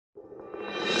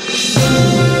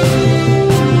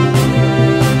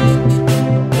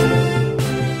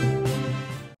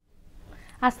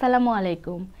আসসালামু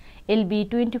আলাইকুম।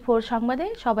 LB24 সংবাদে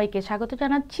সবাইকে স্বাগত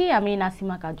জানাচ্ছি। আমি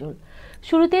নাসিমা কাজল।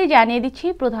 শুরুতেই জানিয়ে দিচ্ছি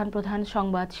প্রধান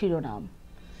সংবাদ শিরোনাম।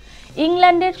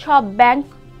 ইংল্যান্ডের সব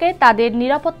ব্যাংককে তাদের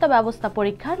নিরাপত্তা ব্যবস্থা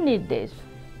পরীক্ষার নির্দেশ।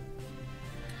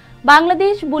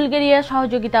 বাংলাদেশ বুলগেরিয়া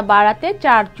সহযোগিতা বাড়াতে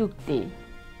 4 চুক্তি।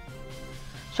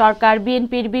 সরকার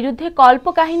বিএনপির বিরুদ্ধে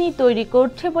কল্পকাহিনী তৈরি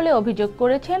করছে বলে অভিযোগ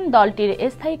করেছেন দলটির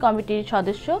স্থায়ী কমিটির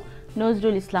সদস্য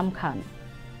নজরুল ইসলাম খান।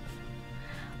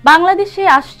 বাংলাদেশে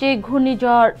আসছে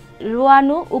ঘূর্ণিঝড়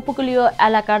রোয়ানু, উপকূলীয়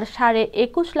এলাকার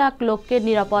 21.5 লাখ লোককে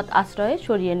নিরাপদ আশ্রয়ে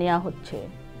সরিয়ে নেওয়া হচ্ছে।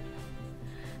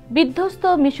 বিধ্বস্ত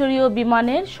মিশরীয়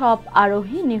বিমানের সব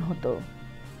আরোহী নিহত।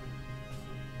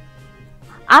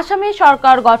 আসামে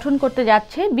সরকার গঠন করতে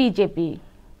যাচ্ছে বিজেপি।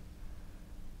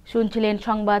 শুনছিলেন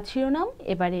সংবাদ শিরোনাম,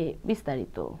 এবারে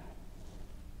বিস্তারিত।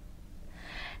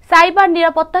 সাইবার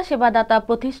নিরাপত্তা সেবাদাতা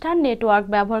প্রতিষ্ঠান নেটওয়ার্ক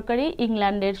ব্যবহারকারী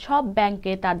ইংল্যান্ডের সব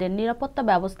ব্যাংকে তাদের নিরাপত্তা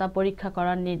ব্যবস্থা পরীক্ষা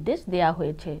করার নির্দেশ দেওয়া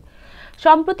হয়েছে।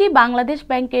 সম্প্রতি বাংলাদেশ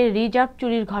ব্যাংকের রিজার্ভ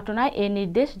চুরির ঘটনায় এ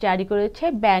নির্দেশ জারি করেছে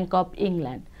ব্যাংক অব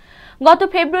ইংল্যান্ড। গত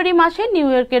ফেব্রুয়ারি মাসে নিউ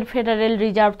ইয়র্কের ফেডারেল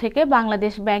রিজার্ভ থেকে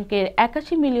বাংলাদেশ ব্যাংকের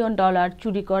 $81 মিলিয়ন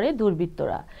চুরি করে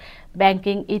দুর্বৃত্তরা।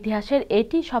 ব্যাংকিং ইতিহাসের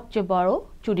এটি সবচেয়ে বড়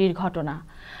চুরির ঘটনা।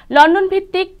 লন্ডন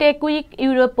ভিত্তিক টেকউইক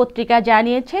ইউরোপ পত্রিকা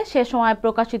জানিয়েছে, সে সময়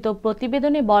প্রকাশিত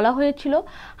প্রতিবেদনে বলা হয়েছিল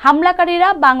হামলাকারীরা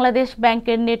বাংলাদেশ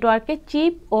ব্যাংকের নেটওয়ার্কে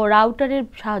চিপ ও রাউটারের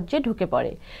সাহায্যে ঢুকে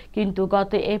পড়ে। কিন্তু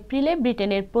গত এপ্রিলে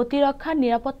ব্রিটেনের প্রতিরক্ষা,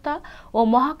 নিরাপত্তা ও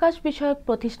মহাকাশ বিষয়ক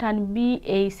প্রতিষ্ঠান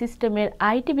BAE সিস্টেমের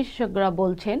আইটি বিশেষজ্ঞরা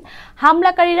বলছেন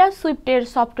হামলাকারীরা সুইফটের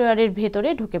সফটওয়্যারের ভেতরে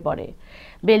ঢুকে পড়ে।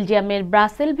 বেলজিয়ামের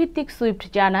ব্রাসেল ভিত্তিক সুইফট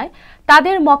জানায়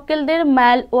তাদের মক্কেলদের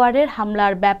ম্যালওয়্যারের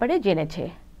হামলার ব্যাপারে জেনেছে।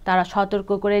 তারা সতর্ক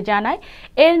করে জানায়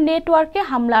এর নেটওয়ার্কে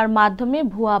হামলার মাধ্যমে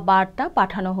ভুয়া বার্তা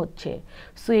পাঠানো হচ্ছে।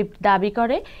 সুইফট দাবি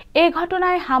করে এ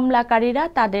ঘটনায় হামলাকারীরা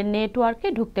তাদের নেটওয়ার্কে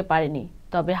ঢুকতে পারেনি,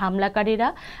 তবে হামলাকারীরা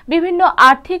বিভিন্ন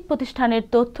আর্থিক প্রতিষ্ঠানের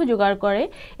তথ্য জোগাড় করে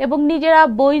এবং নিজেরা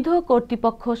বৈধ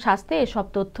কর্তৃপক্ষ সাজতে এসব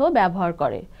তথ্য ব্যবহার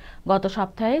করে। গত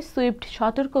সপ্তাহে সুইফট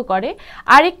সতর্ক করে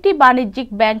আরেকটি বাণিজ্যিক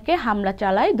ব্যাংকে হামলা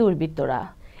চালায় দুর্বৃত্তরা।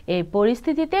 এই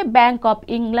পরিস্থিতিতে ব্যাংক অব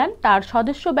ইংল্যান্ড তার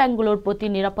সদস্য ব্যাংকগুলোর প্রতি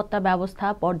নিরাপত্তা ব্যবস্থা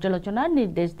পর্যালোচনার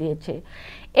নির্দেশ দিয়েছে।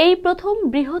 এই প্রথম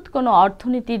বৃহৎ কোনো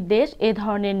অর্থনীতির দেশ এ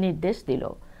ধরনের নির্দেশ দিল।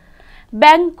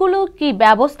 ব্যাংকগুলো কি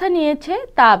ব্যবস্থা নিয়েছে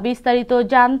তা বিস্তারিত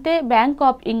জানতে ব্যাংক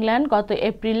অব ইংল্যান্ড গত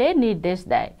এপ্রিলে নির্দেশ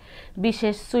দেয়।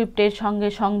 বিশেষ সুইফটের সঙ্গে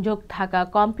সংযোগ থাকা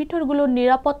কম্পিউটারগুলোর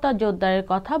নিরাপত্তা জোরদারের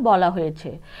কথা বলা হয়েছে,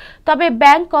 তবে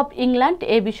ব্যাংক অব ইংল্যান্ড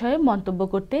এ বিষয়ে মন্তব্য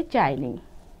করতে চায়নি।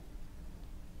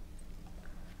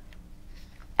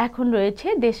 এখন রয়েছে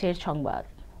দেশের সংবাদ।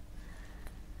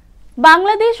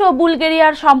 বাংলাদেশ ও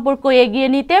বুলগেরিয়ার সম্পর্ক এগিয়ে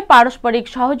নিতে পারস্পরিক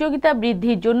সহযোগিতা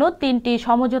বৃদ্ধির জন্য 3টি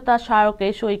সমঝোতা স্মারকে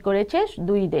সই করেছে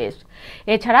দুই দেশ।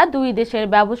 এছাড়া দুই দেশের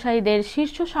ব্যবসায়ীদের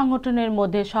শীর্ষ সংগঠনের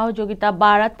মধ্যে সহযোগিতা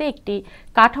বাড়াতে একটি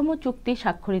কাঠামো চুক্তি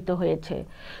স্বাক্ষরিত হয়েছে।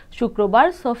 শুক্রবার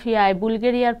সোফিয়ায়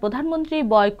বুলগেরিয়ার প্রধানমন্ত্রী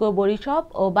বয়কো বরিসভ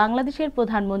ও বাংলাদেশের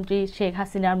প্রধানমন্ত্রী শেখ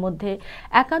হাসিনার মধ্যে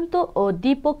একান্ত ও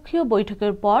দ্বিপক্ষীয়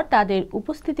বৈঠকের পর তাদের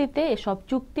উপস্থিতিতে এসব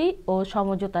চুক্তি ও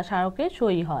সমঝোতা স্মারকে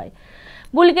সই হয়।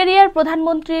 বুলগেরিয়ার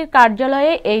প্রধানমন্ত্রীর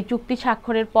কার্যালয়ে এই চুক্তি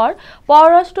স্বাক্ষরের পর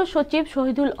পররাষ্ট্র সচিব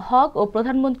শহীদুল হক ও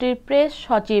প্রধানমন্ত্রীর প্রেস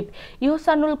সচিব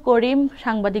ইহসানুল করিম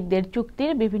সাংবাদিকদের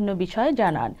চুক্তির বিভিন্ন বিষয়ে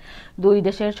জানান। দুই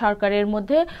দেশের সরকারের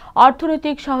মধ্যে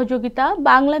অর্থনৈতিক সহযোগিতা,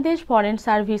 বাংলাদেশ ফরেন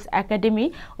সার্ভিস একাডেমি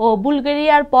ও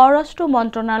বুলগেরিয়ার পররাষ্ট্র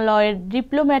মন্ত্রণালয়ের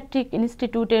ডিপ্লোম্যাটিক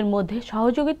ইনস্টিটিউটের মধ্যে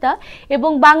সহযোগিতা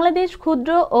এবং বাংলাদেশ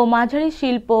ক্ষুদ্র ও মাঝারি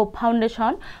শিল্প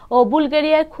ফাউন্ডেশন ও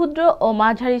বুলগেরিয়ার ক্ষুদ্র ও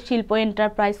মাঝারি শিল্প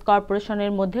এন্টারপ্রাইজ কর্পোরেশন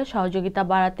মধ্যে সহযোগিতা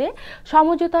বাড়াতে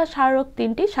সমঝোতা স্মারক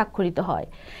 3টি স্বাক্ষরিত হয়।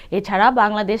 এছাড়া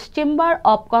Bangladesh chamber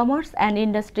of commerce and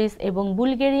industries এবং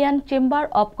Bulgarian chamber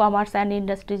of commerce and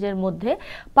ইন্ডাস্ট্রিজের মধ্যে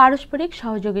পারস্পরিক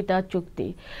সহযোগিতা চুক্তি।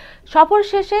 সফর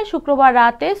শেষে শুক্রবার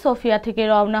রাতে সোফিয়া থেকে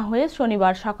রওনা হয়ে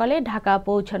শনিবার সকালে ঢাকা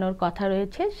পৌঁছানোর কথা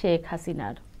রয়েছে শেখ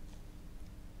হাসিনার।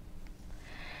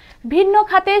 ভিন্ন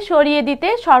খাতে সরিয়ে দিতে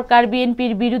সরকার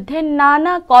বিএনপির বিরুদ্ধে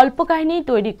নানা কল্পকাহিনী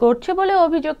তৈরি করছে বলে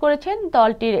অভিযোগ করেছেন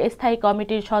দলটির স্থায়ী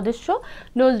কমিটির সদস্য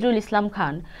নজরুল ইসলাম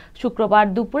খান। শুক্রবার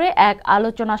দুপুরে এক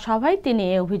আলোচনা সভায় তিনি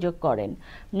এ অভিযোগ করেন।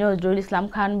 নজরুল ইসলাম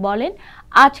খান বলেন,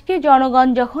 আজকে জনগণ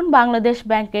যখন বাংলাদেশ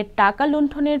ব্যাংকের টাকা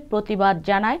লুণ্ঠনের প্রতিবাদ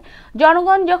জানায়,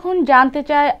 জনগণ যখন জানতে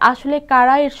চায় আসলে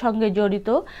কারা এর সঙ্গে জড়িত,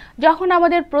 যখন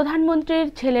আমাদের প্রধানমন্ত্রীর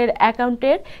ছেলের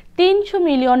অ্যাকাউন্টের $300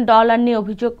 মিলিয়ন নিয়ে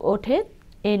অভিযোগ ওঠে,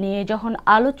 এ নিয়ে যখন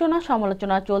আলোচনা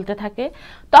সমালোচনা চলতে থাকে,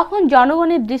 তখন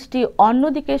জনগণের দৃষ্টি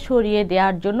অন্যদিকে সরিয়ে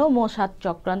দেওয়ার জন্য মোসাদ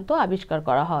চক্রান্ত আবিষ্কার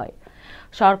করা হয়।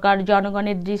 সরকার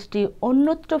জনগণের দৃষ্টি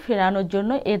অন্যত্র ফেরানোর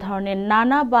জন্য এ ধরনের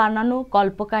নানা বানানো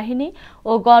কল্পকাহিনী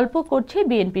ও গল্প করছে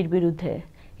বিএনপির বিরুদ্ধে।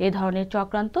 এ ধরনের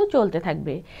চক্রান্ত চলতে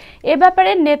থাকবে। এ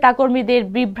ব্যাপারে নেতাকর্মীদের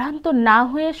বিভ্রান্ত না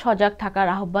হয়ে সজাগ থাকার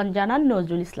আহ্বান জানান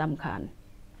নজরুল ইসলাম খান।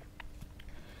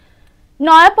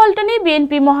 নয়াপল্টনে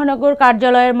বিএনপি মহানগর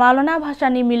কার্যালয়ের মাওলানা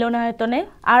ভাসানী মিলনায়তনে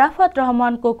আরাফাত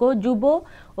রহমান কোকো যুব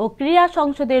ও ক্রীড়া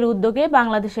সংসদের উদ্যোগে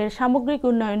বাংলাদেশের সামগ্রিক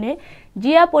উন্নয়নে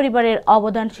জিয়া পরিবারের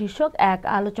অবদান শীর্ষক এক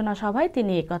আলোচনা সভায়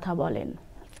তিনি একথা বলেন।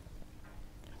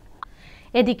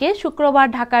 এদিকে শুক্রবার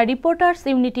ঢাকার রিপোর্টার্স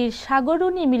ইউনিটির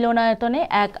সাগরুনী মিলনায়তনে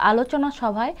এক আলোচনা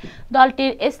সভায়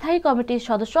দলটির স্থায়ী কমিটির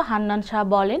সদস্য হান্নান শাহ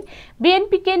বলেন,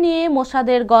 বিএনপিকে নিয়ে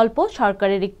মোসাদের গল্প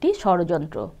সরকারের একটি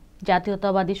ষড়যন্ত্র।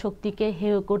 জাতীয়তাবাদী শক্তিকে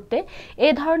হেয় করতে এ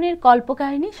ধরনের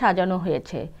কল্পকাহিনী সাজানো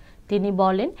হয়েছে। তিনি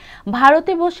বলেন,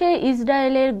 ভারতে বসে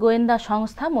ইসরায়েলের গোয়েন্দা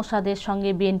সংস্থা মোসাদের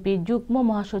সঙ্গে বিএনপির যুগ্ম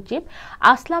মহাসচিব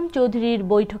আসলাম চৌধুরীর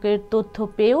বৈঠকের তথ্য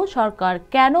পেয়েও সরকার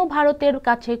কেন ভারতের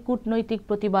কাছে কূটনৈতিক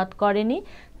প্রতিবাদ করেনি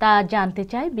তা জানতে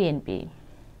চায় বিএনপি।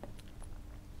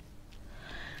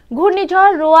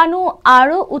 ঘূর্ণিঝড় রোয়ানু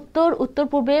আরও উত্তর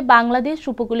পূর্বে বাংলাদেশ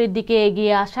উপকূলের দিকে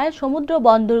এগিয়ে আসায় সমুদ্র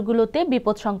বন্দরগুলোতে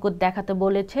বিপদ সংকেত দেখাতে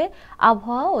বলেছে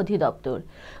আবহাওয়া অধিদপ্তর।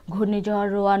 ঘূর্ণিঝড়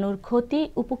রোয়ানুর ক্ষতি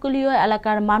উপকূলীয়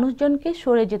এলাকার মানুষজনকে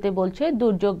সরে যেতে বলছে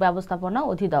দুর্যোগ ব্যবস্থাপনা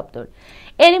অধিদপ্তর।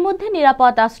 এরই মধ্যে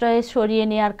নিরাপদ আশ্রয়ে সরিয়ে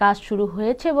নেওয়ার কাজ শুরু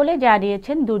হয়েছে বলে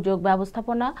জানিয়েছেন দুর্যোগ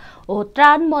ব্যবস্থাপনা ও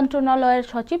ত্রাণ মন্ত্রণালয়ের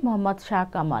সচিব মোহাম্মদ শাহ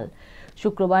কামাল।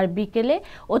 শুক্রবার বিকেলে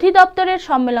অধিদপ্তরের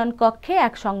সম্মেলন কক্ষে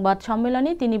এক সংবাদ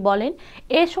সম্মেলনে তিনি বলেন,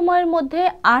 এ সময়ের মধ্যে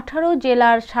 18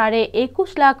 জেলার 21.5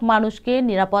 লাখ মানুষকে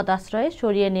নিরাপদ আশ্রয়ে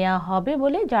সরিয়ে নেওয়া হবে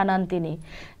বলে জানান তিনি।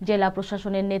 জেলা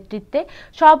প্রশাসনের নেতৃত্বে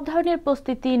সব ধরনের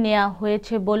প্রস্তুতি নেওয়া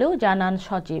হয়েছে বলেও জানান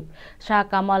সচিব। শাহ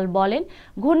কামাল বলেন,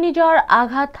 ঘূর্ণিঝড়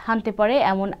আঘাত হানতে পারে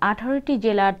এমন 18টি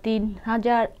জেলার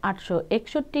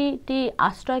 3861টি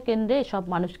আশ্রয় কেন্দ্রে এসব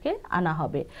মানুষকে আনা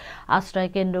হবে। আশ্রয়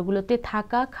কেন্দ্রগুলোতে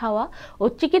থাকা, খাওয়া ও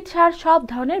চিকিৎসার সব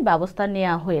ধরনের ব্যবস্থা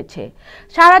নেওয়া হয়েছে।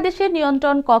 সারা দেশে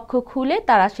নিয়ন্ত্রণ কক্ষ খুলে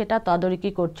তারা সেটা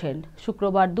তদারকি করছেন।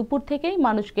 শুক্রবার দুপুর থেকেই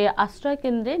মানুষকে আশ্রয়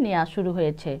কেন্দ্রে নেওয়া শুরু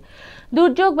হয়েছে।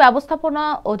 দুর্যোগ ব্যবস্থাপনা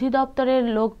অধিদপ্তরের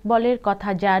লোকবলের কথা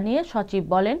জানিয়ে সচিব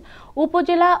বলেন,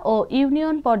 উপজেলা ও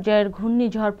ইউনিয়ন পর্যায়ের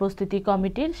ঘূর্ণিঝড় প্রস্তুতি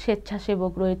কমিটির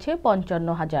স্বেচ্ছাসেবক রয়েছে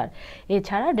 55,000।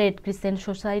 এছাড়া red crescent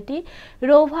society,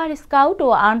 rover scout ও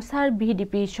আনসার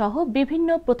ভিডিপি সহ বিভিন্ন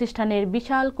প্রতিষ্ঠানের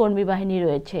বিশাল কর্মী বাহিনী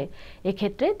রয়েছে।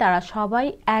 এক্ষেত্রে তারা সবাই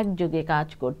একযোগে কাজ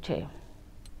করছে।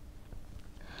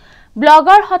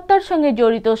 ব্লগার হত্যার সঙ্গে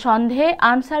জড়িত সন্দেহে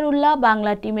আনসারুল্লাহ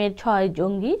বাংলা টিমের 6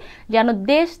 জঙ্গি যেন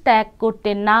দেশ ত্যাগ করতে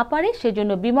না পারে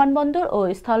সেজন্য বিমানবন্দর ও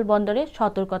স্থলবন্দরে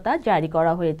সতর্কতা জারি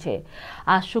করা হয়েছে।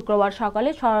 আজ শুক্রবার সকালে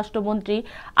স্বরাষ্ট্রমন্ত্রী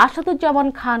আসাদুজ্জামান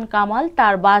খান কামাল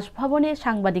তার বাসভবনে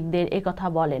সাংবাদিকদের একথা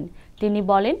বলেন। তিনি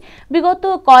বলেন, বিগত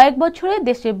কয়েক বছরে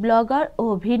দেশে ব্লগার ও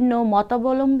ভিন্ন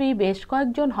মতাবলম্বী বেশ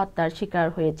কয়েকজন হত্যার শিকার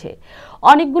হয়েছে।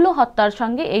 অনেকগুলো হত্যার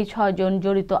সঙ্গে এই 6 জন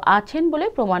জড়িত আছেন বলে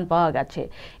প্রমাণ পাওয়া গেছে।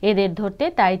 এদের ধরতে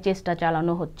তাই চেষ্টা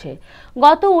চালানো হচ্ছে।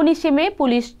 গত 19 মে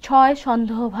পুলিশ 6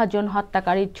 সন্দেহভাজন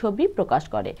হত্যাকারীর ছবি প্রকাশ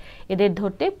করে। এদের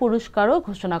ধরতে পুরস্কারও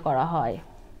ঘোষণা করা হয়।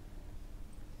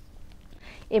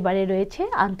 এবারে রয়েছে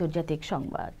আন্তর্জাতিক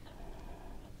সংবাদ।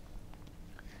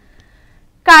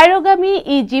 কায়রোগামী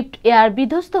ইজিপ্ট এয়ার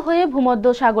বিধ্বস্ত হয়ে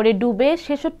ভূমধ্যসাগরে ডুবে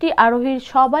 66 আরোহীর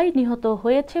সবাই নিহত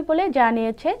হয়েছে বলে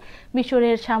জানিয়েছে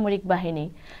মিশরের সামরিক বাহিনী।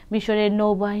 মিশরের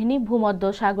নৌবাহিনী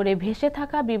ভূমধ্যসাগরে ভেসে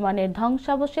থাকা বিমানের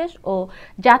ধ্বংসাবশেষ ও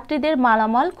যাত্রীদের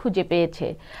মালামাল খুঁজে পেয়েছে।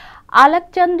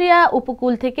 আলেকজান্দ্রিয়া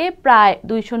উপকূল থেকে প্রায়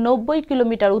 290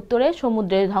 কিলোমিটার উত্তরে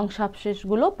সমুদ্রের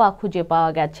ধ্বংসাবশেষগুলো খুঁজে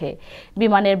পাওয়া গেছে।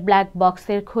 বিমানের ব্ল্যাক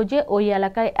বক্সের খোঁজে ওই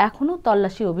এলাকায় এখনও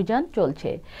তল্লাশি অভিযান চলছে।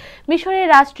 মিশরের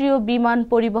রাষ্ট্রীয় বিমান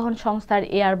পরিবহন সংস্থার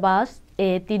এয়ারবাস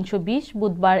A320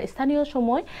 বুধবার স্থানীয়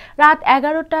সময় রাত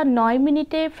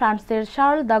 11:09 ফ্রান্সের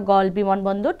শার্ল দ্য গল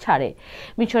বিমানবন্দর ছাড়ে।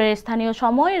 মিশরের স্থানীয়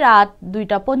সময় রাত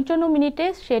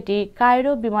 2:55 সেটি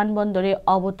কায়রো বিমানবন্দরে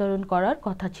অবতরণ করার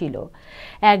কথা ছিল।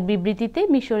 এক বিবৃতিতে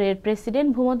মিশরের প্রেসিডেন্ট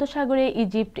ভূমধ্যসাগরে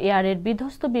ইজিপ্ট এয়ারের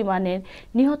বিধ্বস্ত বিমানের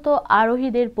নিহত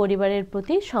আরোহীদের পরিবারের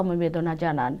প্রতি সমবেদনা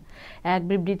জানান। এক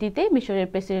বিবৃতিতে মিশরের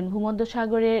প্রেসিডেন্ট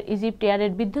ভূমধ্যসাগরের ইজিপ্ট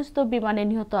এয়ারের বিধ্বস্ত বিমানে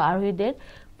নিহত আরোহীদের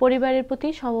পরিবারের প্রতি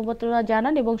সমবেদনা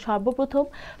জানান এবং সর্বপ্রথম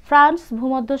ফ্রান্স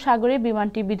ভূমধ্যসাগরে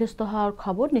বিমানটি বিধ্বস্ত হওয়ার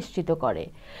খবর নিশ্চিত করে।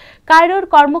 কায়রোর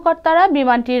কর্মকর্তারা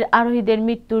বিমানটির আরোহীদের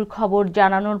মৃত্যুর খবর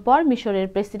জানানোর পর মিশরের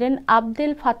president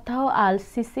Abdel Fattah al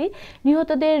CC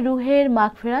নিহতদের রুহের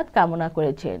মাগফিরাত কামনা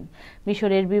করেছেন।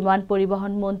 মিশরের বিমান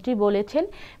পরিবহন মন্ত্রী বলেছেন,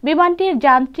 বিমানটির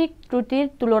যান্ত্রিক ত্রুটির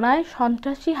তুলনায়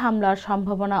সন্ত্রাসী হামলার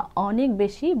সম্ভাবনা অনেক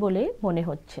বেশি বলে মনে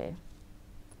হচ্ছে।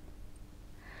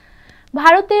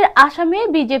 ভারতের আসামে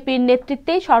বিজেপির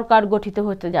নেতৃত্বেই সরকার গঠিত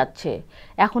হতে যাচ্ছে।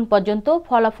 এখন পর্যন্ত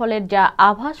ফলাফলের যা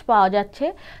আভাস পাওয়া যাচ্ছে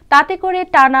তাতে করে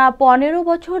টানা 15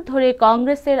 বছর ধরে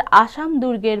কংগ্রেসের আসাম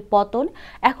দুর্গের পতন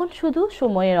এখন শুধু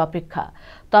সময়ের অপেক্ষা।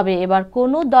 তবে এবার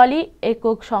কোনো দলই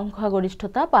একক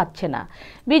সংখ্যাগরিষ্ঠতা পাচ্ছে না।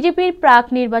 বিজেপির প্রাক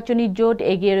নির্বাচনী জোট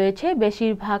এগিয়ে রয়েছে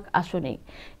বেশিরভাগ আসনে।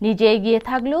 নিজে এগিয়ে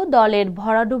থাকলেও দলের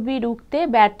ভরাডুবি রুখতে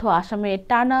ব্যর্থ আসামের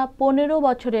টানা 15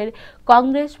 বছরের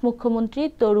কংগ্রেস মুখ্যমন্ত্রী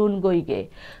তরুণ গগৈ।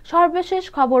 সর্বশেষ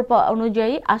খবর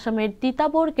অনুযায়ী আসামের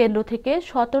তিতাবর কেন্দ্র থেকে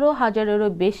 17,000-এরও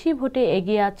বেশি ভোটে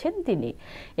এগিয়ে আছেন তিনি।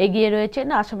 এগিয়ে রয়েছেন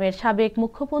আসামের সাবেক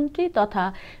মুখ্যমন্ত্রী তথা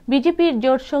বিজেপির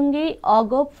জোটসঙ্গী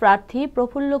অগপ প্রার্থী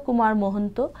প্রফুল্ল কুমার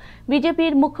মহন্ত,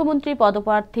 বিজেপির মুখ্যমন্ত্রী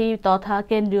পদপ্রার্থী তথা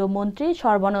কেন্দ্রীয় মন্ত্রী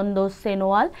সর্বানন্দ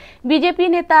সোনোয়াল, বিজেপি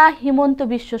নেতা হিমন্ত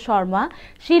বিশ্ব শর্মা।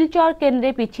 শিলচর কেন্দ্রে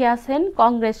পিছিয়ে আছেন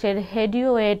কংগ্রেসের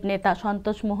হেভিওয়েট নেতা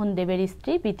সন্তোষ মোহন দেবের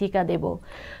স্ত্রী বিথিকা দেব।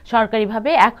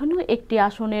 সরকারিভাবে এখনো একটি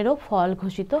আসনেরও ফল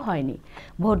ঘোষিত হয়নি।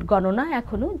 ভোট গণনা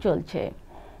এখনো চলছে।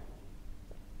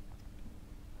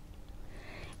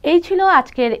 এই ছিল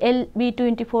আজকের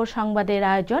LB24 সংবাদের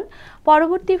আয়োজন।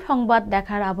 পরবর্তী সংবাদ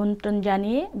দেখার আমন্ত্রণ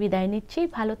জানিয়ে বিদায় নিচ্ছি।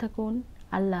 ভালো থাকুন।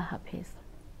 আল্লাহ হাফেজ।